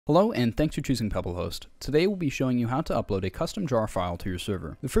Hello and thanks for choosing PebbleHost. Today we'll be showing you how to upload a custom jar file to your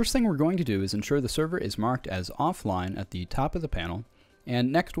server. The first thing we're going to do is ensure the server is marked as offline at the top of the panel,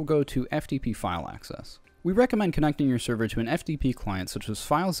 and next we'll go to FTP file access. We recommend connecting your server to an FTP client such as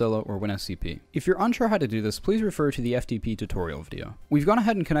FileZilla or WinSCP. If you're unsure how to do this, please refer to the FTP tutorial video. We've gone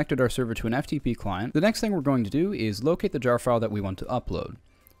ahead and connected our server to an FTP client. The next thing we're going to do is locate the jar file that we want to upload.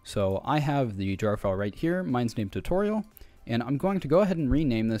 So I have the jar file right here, mine's named tutorial, and I'm going to go ahead and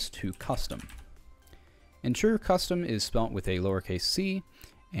rename this to custom. Ensure custom is spelt with a lowercase c,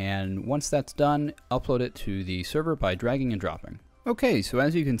 and once that's done, upload it to the server by dragging and dropping. Okay, so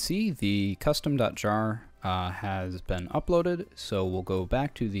as you can see, the custom.jar has been uploaded, so we'll go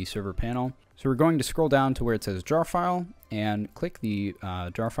back to the server panel. So we're going to scroll down to where it says jar file and click the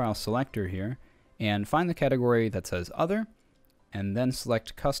jar file selector here and find the category that says other and then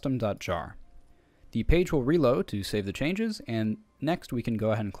select custom.jar. The page will reload to save the changes, and next we can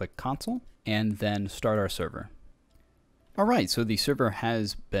go ahead and click console and then start our server. Alright, so the server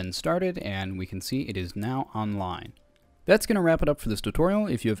has been started and we can see it is now online. That's going to wrap it up for this tutorial.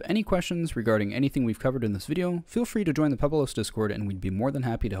 If you have any questions regarding anything we've covered in this video, feel free to join the PebbleHost Discord and we'd be more than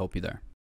happy to help you there.